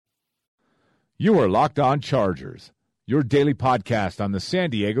You are Locked On Chargers, your daily podcast on the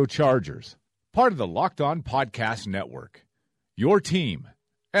San Diego Chargers, part of the Locked On Podcast Network, your team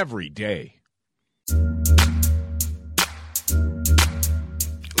every day.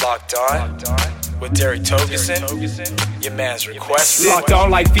 Locked On with Derek Togerson, your man's requested. Locked on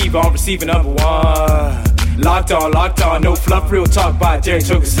like fever on receiver number one. Locked on, no fluff, real talk by Derek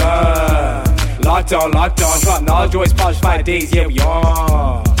Togerson. Locked on, drop knowledge, always polish 5 days, yeah we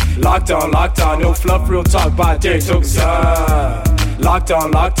on. Locked on, no fluff, real talk by Derek Togerson. Locked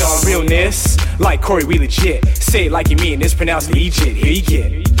on, realness, like Corey, we legit. Say it like you mean, it's pronounced legit, here you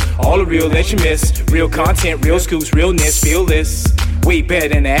get all the real that you miss. Real content, real scoops, realness, feel this. Way better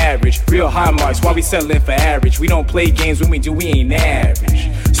than the average, real high marks, why we settling for average? We don't play games when we do, we ain't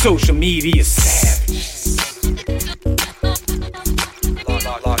average. Social media savage.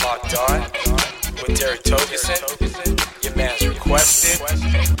 Locked On with Derek Togerson, your man's requested.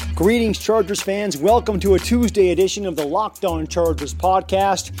 Greetings, Chargers fans. Welcome to a Tuesday edition of the Locked On Chargers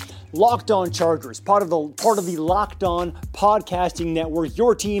podcast. Locked On Chargers, part of the Locked On Podcasting Network,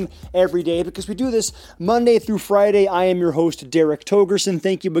 your team every day, because we do this Monday through Friday. I am your host, Derek Togerson.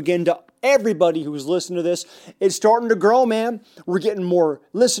 Thank you again to everybody who's listening to this. It's starting to grow, man. We're getting more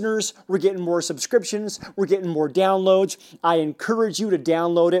listeners. We're getting more subscriptions. We're getting more downloads. I encourage you to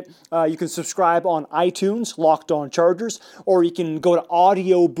download it. You can subscribe on iTunes, Locked On Chargers, or you can go to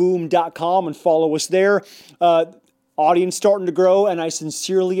audioboom.com and follow us there. Audience starting to grow, and I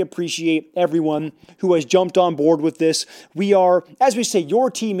sincerely appreciate everyone who has jumped on board with this. We are, as we say,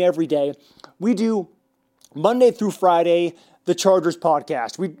 your team every day. We do Monday through Friday, the Chargers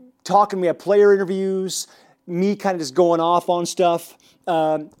podcast. We have player interviews, me kind of just going off on stuff.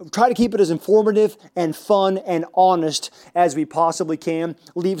 Try to keep it as informative and fun and honest as we possibly can.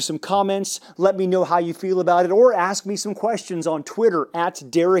 Leave some comments. Let me know how you feel about it, or ask me some questions on Twitter at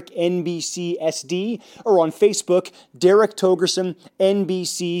DerekNBCSD, or on Facebook, Derek Togerson,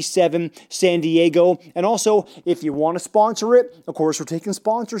 NBC7 San Diego. And also, if you want to sponsor it, of course, we're taking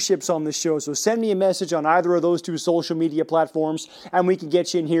sponsorships on this show. So send me a message on either of those two social media platforms, and we can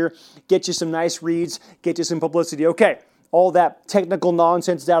get you in here, get you some nice reads, get you some publicity. Okay. All that technical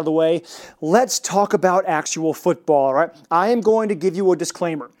nonsense is out of the way. Let's talk about actual football, all right? I am going to give you a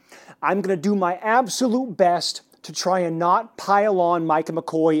disclaimer. I'm going to do my absolute best to try and not pile on Micah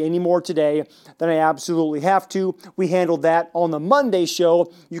McCoy any more today than I absolutely have to. We handled that on the Monday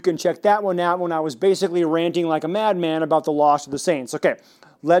show. You can check that one out when I was basically ranting like a madman about the loss of the Saints. Okay,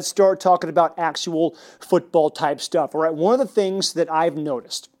 let's start talking about actual football type stuff, all right? One of the things that I've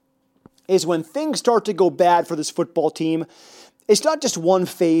noticed is when things start to go bad for this football team, it's not just one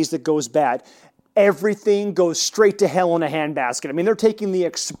phase that goes bad. Everything goes straight to hell in a handbasket. I mean, they're taking the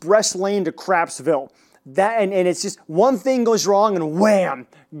express lane to Crapsville. And it's just one thing goes wrong and wham,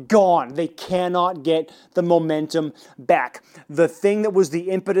 gone. They cannot get the momentum back. The thing that was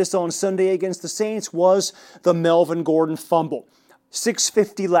the impetus on Sunday against the Saints was the Melvin Gordon fumble.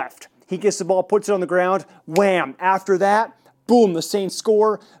 6:50 left. He gets the ball, puts it on the ground, wham. After that, boom, the Saints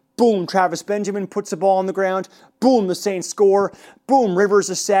score. Boom, Travis Benjamin puts the ball on the ground. Boom, the Saints score. Boom, Rivers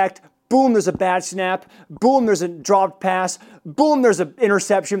is sacked. Boom, there's a bad snap. Boom, there's a dropped pass. Boom, there's an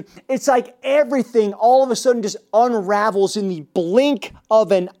interception. It's like everything all of a sudden just unravels in the blink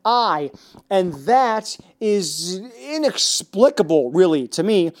of an eye. And that is inexplicable, really, to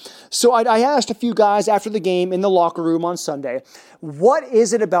me. So I asked a few guys after the game in the locker room on Sunday, what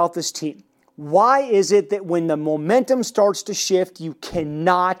is it about this team? Why is it that when the momentum starts to shift, you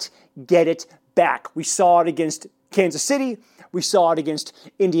cannot get it back? We saw it against Kansas City. We saw it against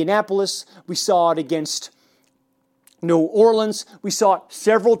Indianapolis. We saw it against New Orleans. We saw it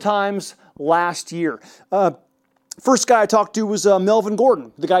several times last year. First guy I talked to was Melvin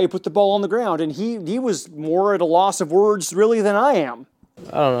Gordon, the guy who put the ball on the ground, and he was more at a loss of words, really, than I am.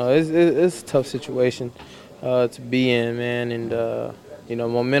 I don't know. It's a tough situation to be in, man, and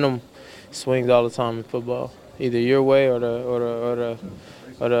momentum swings all the time in football, either your way or the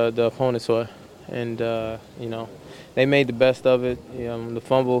opponent's way. And they made the best of it. The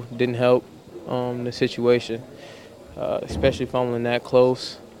fumble didn't help the situation, especially fumbling that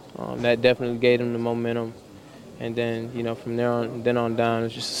close. That definitely gave them the momentum. And then from there on down,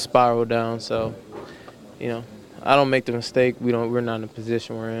 it's just a spiral down. So I don't make the mistake. We're not in the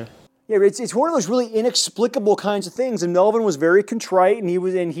position we're in. Yeah, it's one of those really inexplicable kinds of things. And Melvin was very contrite, and he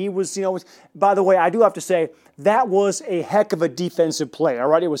was, by the way, I do have to say, that was a heck of a defensive play, all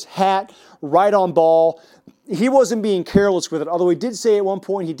right? It was right on ball. He wasn't being careless with it, although he did say at one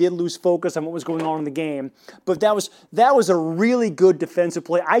point he did lose focus on what was going on in the game. But that was a really good defensive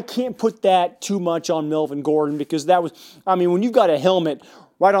play. I can't put that too much on Melvin Gordon because when you've got a helmet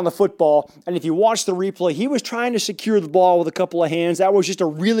right on the football. And if you watch the replay, he was trying to secure the ball with a couple of hands. That was just a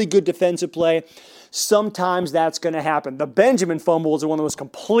really good defensive play. Sometimes that's going to happen. The Benjamin fumble is the one that was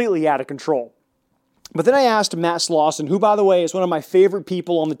completely out of control. But then I asked Matt Slauson, who, by the way, is one of my favorite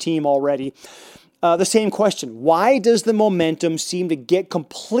people on the team already, the same question. Why does the momentum seem to get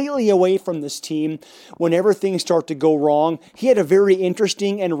completely away from this team whenever things start to go wrong? He had a very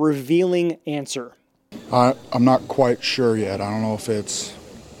interesting and revealing answer. I'm not quite sure yet. I don't know if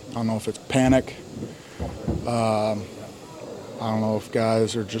it's panic. I don't know if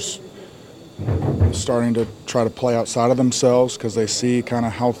guys are just starting to try to play outside of themselves because they see kind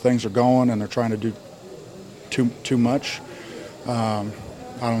of how things are going and they're trying to do too much.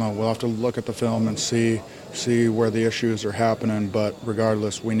 I don't know. We'll have to look at the film and see where the issues are happening. But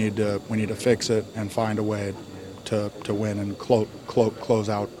regardless, we need to fix it and find a way to win and close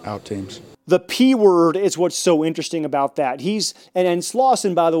out teams. The P word is what's so interesting about that. And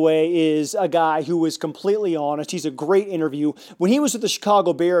Slauson, by the way, is a guy who is completely honest. He's a great interview. When he was with the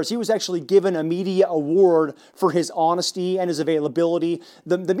Chicago Bears, he was actually given a media award for his honesty and his availability.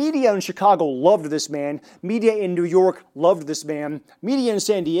 The media in Chicago loved this man. Media in New York loved this man. Media in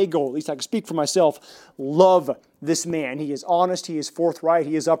San Diego, at least I can speak for myself, love this man. He is honest, he is forthright,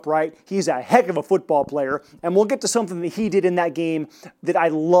 he is upright, he's a heck of a football player, and we'll get to something that he did in that game that I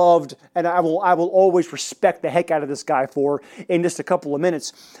loved, and I will always respect the heck out of this guy for in just a couple of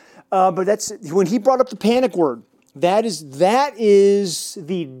minutes. But that's when he brought up the panic word. That is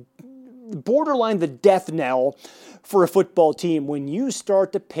the borderline the death knell for a football team. When you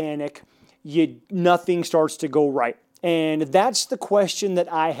start to panic, nothing starts to go right. And that's the question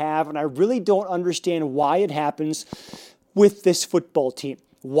that I have, and I really don't understand why it happens with this football team.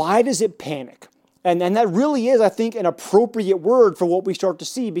 Why does it panic? And that really is, I think, an appropriate word for what we start to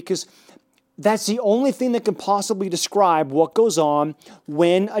see, because that's the only thing that can possibly describe what goes on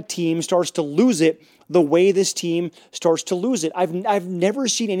when a team starts to lose it the way this team starts to lose it. I've never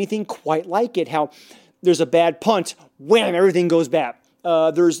seen anything quite like it, how there's a bad punt, wham, everything goes bad.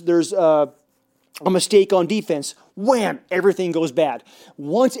 There's a mistake on defense, wham, everything goes bad.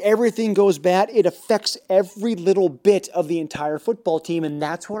 Once everything goes bad, it affects every little bit of the entire football team, and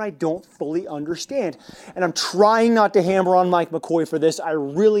that's what I don't fully understand. And I'm trying not to hammer on Mike McCoy for this. I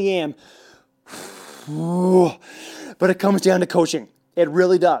really am. But it comes down to coaching. It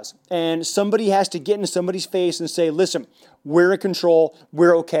really does. And somebody has to get into somebody's face and say, listen, we're in control,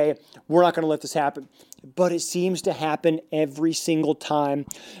 we're okay, we're not going to let this happen. But it seems to happen every single time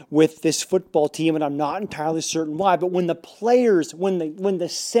with this football team, and I'm not entirely certain why. But when the players, when the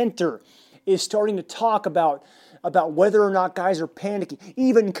center is starting to talk about whether or not guys are panicking,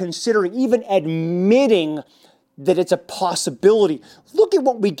 even considering, even admitting that it's a possibility. Look at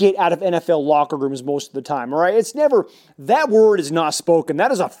what we get out of NFL locker rooms most of the time, all right? It's never, that word is not spoken.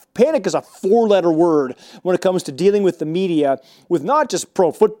 Panic is a 4-letter word when it comes to dealing with the media, with not just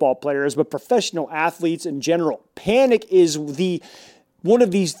pro football players, but professional athletes in general. Panic is one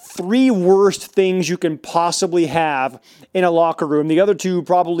of these 3 worst things you can possibly have in a locker room. The other 2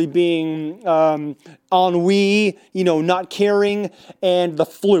 probably being ennui, not caring, and the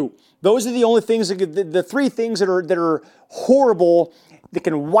flu. Those are the only things, the 3 things that are horrible, that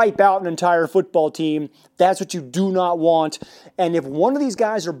can wipe out an entire football team. That's what you do not want. And if one of these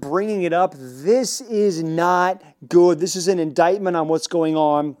guys are bringing it up, this is not good. This is an indictment on what's going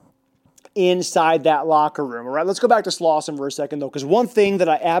on inside that locker room. All right, let's go back to Slauson for a second, though, because one thing that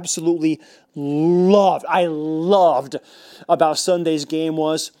I absolutely loved about Sunday's game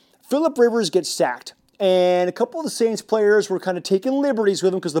was Philip Rivers gets sacked. And a couple of the Saints players were kind of taking liberties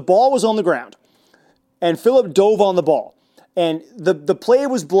with him because the ball was on the ground. And Philip dove on the ball. And the play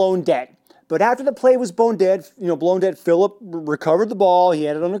was blown dead. But after the play was blown dead, Philip recovered the ball. He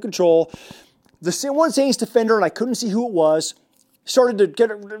had it under control. The one Saints defender, and I couldn't see who it was, started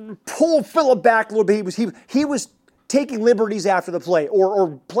to pull Philip back a little bit. He was taking liberties after the play,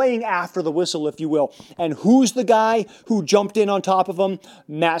 or playing after the whistle, if you will. And who's the guy who jumped in on top of him?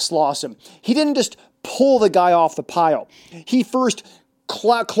 Matt Slauson. He didn't just pull the guy off the pile. He first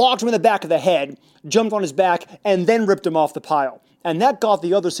clocked him in the back of the head, jumped on his back, and then ripped him off the pile. And that got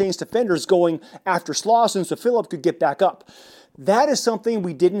the other Saints defenders going after Slauson so Philip could get back up. That is something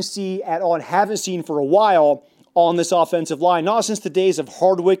we didn't see at all and haven't seen for a while on this offensive line, not since the days of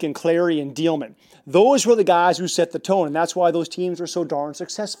Hardwick and Clary and Dealman. Those were the guys who set the tone, and that's why those teams were so darn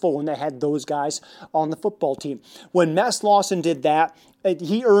successful when they had those guys on the football team. When Matt Slauson did that,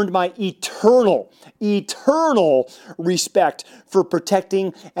 He earned my eternal respect for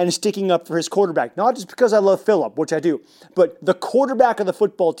protecting and sticking up for his quarterback. Not just because I love Philip, which I do, but the quarterback of the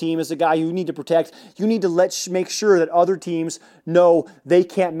football team is the guy you need to protect. You need to make sure that other teams know they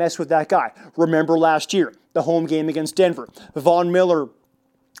can't mess with that guy. Remember last year, the home game against Denver. Von Miller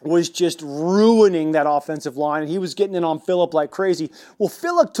was just ruining that offensive line, and he was getting in on Philip like crazy. Well,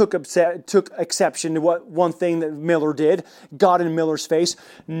 Philip took exception to one thing that Miller did, got in Miller's face.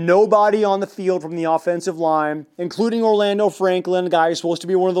 Nobody on the field from the offensive line, including Orlando Franklin, a guy who's supposed to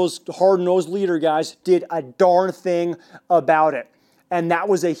be one of those hard-nosed leader guys, did a darn thing about it. And that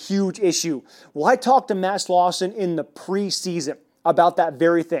was a huge issue. Well, I talked to Matt Slauson in the preseason about that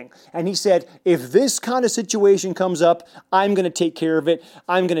very thing. And he said, if this kind of situation comes up, I'm going to take care of it.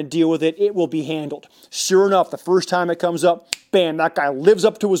 I'm going to deal with it. It will be handled. Sure enough, the first time it comes up, bam, that guy lives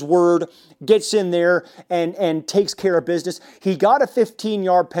up to his word, gets in there and takes care of business. He got a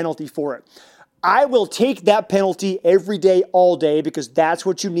 15-yard penalty for it. I will take that penalty every day, all day, because that's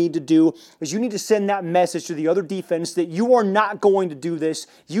what you need to do, is you need to send that message to the other defense that you are not going to do this.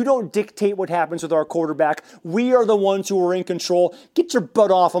 You don't dictate what happens with our quarterback. We are the ones who are in control. Get your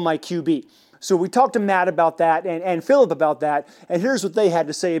butt off of my QB. So we talked to Matt about that and Philip about that, and here's what they had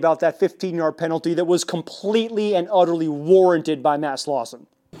to say about that 15-yard penalty that was completely and utterly warranted by Matt Slauson.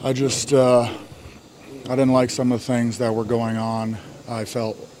 I didn't like some of the things that were going on. I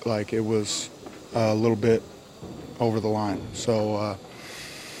felt like it was a little bit over the line. So,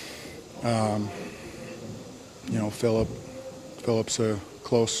 Philip's a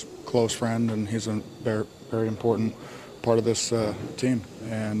close friend, and he's a very, very important part of this team.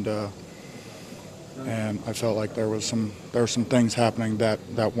 And I felt like there were some things happening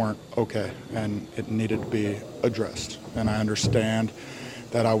that weren't okay, and it needed to be addressed. And I understand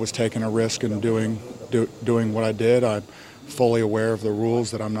that I was taking a risk in doing what I did. I'm fully aware of the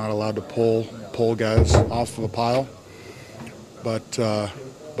rules that I'm not allowed to pull guys off of a pile, but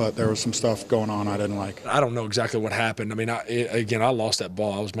there was some stuff going on I didn't like. I don't know exactly what happened. I mean, I lost that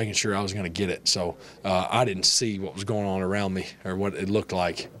ball. I was making sure I was going to get it, so I didn't see what was going on around me or what it looked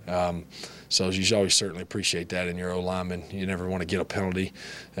like. So you always certainly appreciate that in your O-lineman. You never want to get a penalty,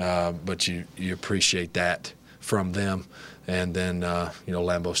 but you appreciate that from them. And then,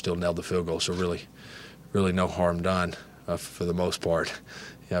 Lambeau still nailed the field goal, so really no harm done for the most part.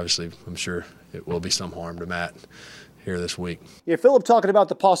 Yeah, obviously, I'm sure it will be some harm to Matt here this week. Yeah, Philip talking about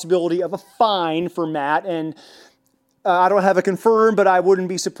the possibility of a fine for Matt, and I don't have it confirmed, but I wouldn't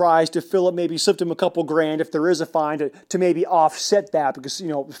be surprised if Philip maybe slipped him a couple grand if there is a fine to maybe offset that, because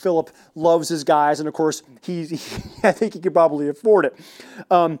Philip loves his guys, and of course I think he could probably afford it.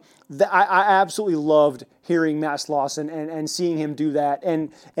 I absolutely loved hearing Matt Slauson and seeing him do that.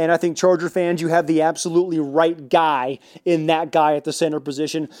 And I think Charger fans, you have the absolutely right guy in that guy at the center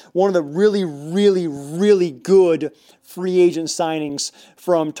position. One of the really, really, really good free agent signings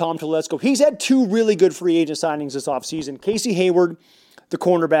from Tom Telesco. He's had two really good free agent signings this offseason. Casey Hayward, the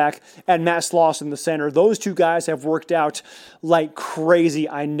cornerback, and Matt Slauson, the center. Those two guys have worked out like crazy.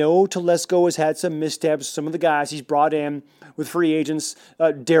 I know Telesco has had some missteps. Some of the guys he's brought in with free agents,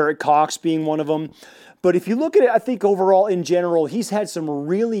 Derek Cox being one of them. But if you look at it, I think overall in general, he's had some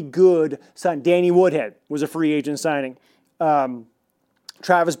really good signings. Danny Woodhead was a free agent signing.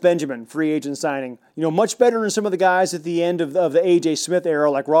 Travis Benjamin, free agent signing. Much better than some of the guys at the end of the A.J. Smith era,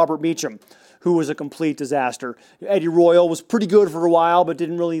 like Robert Meacham, who was a complete disaster. Eddie Royal was pretty good for a while, but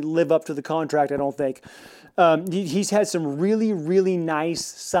didn't really live up to the contract, I don't think. He's had some really, really nice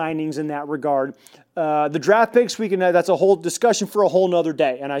signings in that regard. The draft picks, that's a whole discussion for a whole nother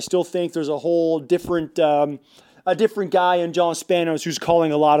day, and I still think there's a whole different guy in John Spanos who's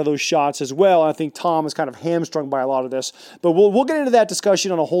calling a lot of those shots as well. I think Tom is kind of hamstrung by a lot of this, but we'll get into that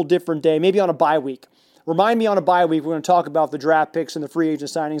discussion on a whole different day, maybe on a bye week. Remind me on a bye week, we're going to talk about the draft picks and the free agent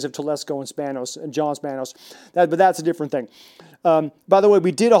signings of Telesco and Spanos and John Spanos. But that's a different thing. By the way,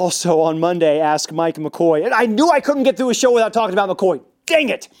 we did also on Monday ask Mike McCoy, and I knew I couldn't get through a show without talking about McCoy. Dang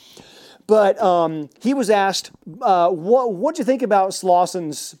it! But he was asked, what'd you think about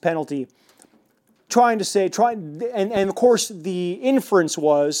Slauson's penalty? And of course the inference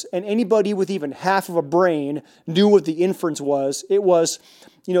was, and anybody with even half of a brain knew what the inference was. It was,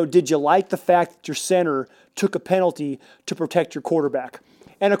 did you like the fact that your center took a penalty to protect your quarterback?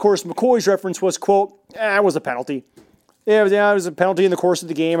 And of course McCoy's reference was, quote, it was a penalty. Yeah, it was a penalty in the course of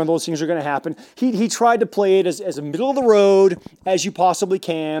the game, and those things are going to happen. He tried to play it as a middle of the road as you possibly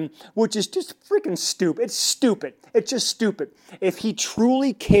can, which is just freaking stupid. It's stupid. It's just stupid. If he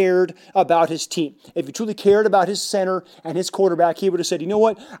truly cared about his team, if he truly cared about his center and his quarterback, he would have said, you know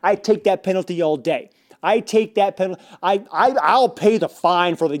what, I'd take that penalty all day. I take that penalty. I'll pay the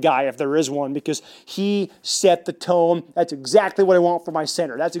fine for the guy if there is one, because he set the tone. That's exactly what I want for my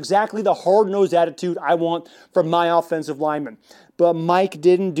center. That's exactly the hard-nosed attitude I want from my offensive lineman. But Mike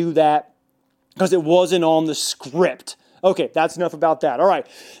didn't do that because it wasn't on the script. Okay, that's enough about that. All right,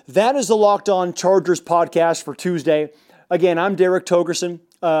 that is the Locked On Chargers podcast for Tuesday. Again, I'm Derek Togerson.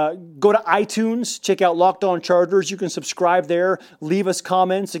 Go to iTunes, check out Locked On Chargers. You can subscribe there. Leave us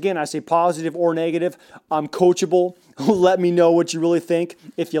comments. Again, I say positive or negative. I'm coachable. Let me know what you really think.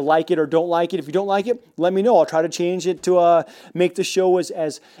 If you like it or don't like it. If you don't like it, let me know. I'll try to change it to make the show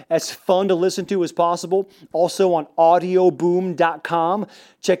as fun to listen to as possible. Also on audioboom.com.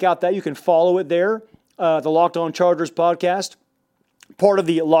 Check out that. You can follow it there. The Locked On Chargers podcast. Part of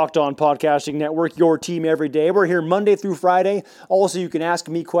the Locked On Podcasting Network, your team every day. We're here Monday through Friday. Also, you can ask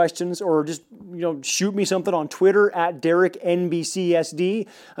me questions or just shoot me something on Twitter at DerekNBCSD.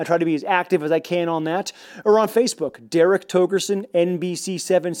 I try to be as active as I can on that. Or on Facebook, Derek Togerson,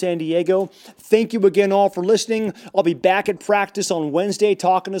 NBC7 San Diego. Thank you again all for listening. I'll be back at practice on Wednesday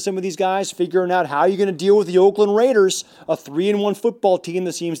talking to some of these guys, figuring out how you're going to deal with the Oakland Raiders, a 3-1 football team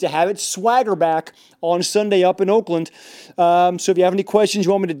that seems to have its swagger back on Sunday up in Oakland. So if you have any questions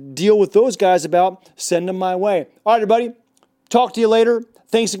you want me to deal with those guys about, send them my way. All right, everybody. Talk to you later.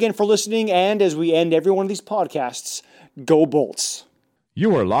 Thanks again for listening. And as we end every one of these podcasts, go Bolts.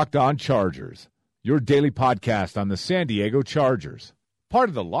 You are Locked On Chargers, your daily podcast on the San Diego Chargers. Part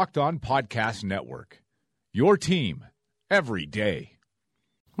of the Locked On Podcast Network. Your team every day.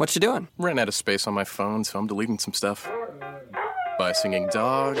 What you doing? Ran out of space on my phone, so I'm deleting some stuff. Bye, singing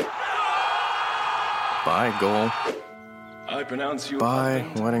dog. Bye, goal. I pronounce you. Bye,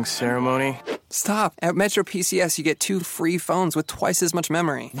 wedding ceremony. Stop. At Metro PCS, you get 2 free phones with twice as much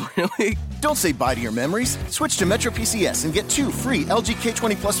memory. Really? Don't say bye to your memories. Switch to Metro PCS and get 2 free LG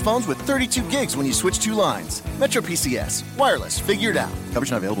K20 Plus phones with 32 gigs when you switch 2 lines. Metro PCS. Wireless. Figured out.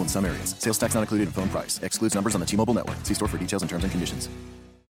 Coverage not available in some areas. Sales tax not included in phone price. Excludes numbers on the T-Mobile network. See store for details and terms and conditions.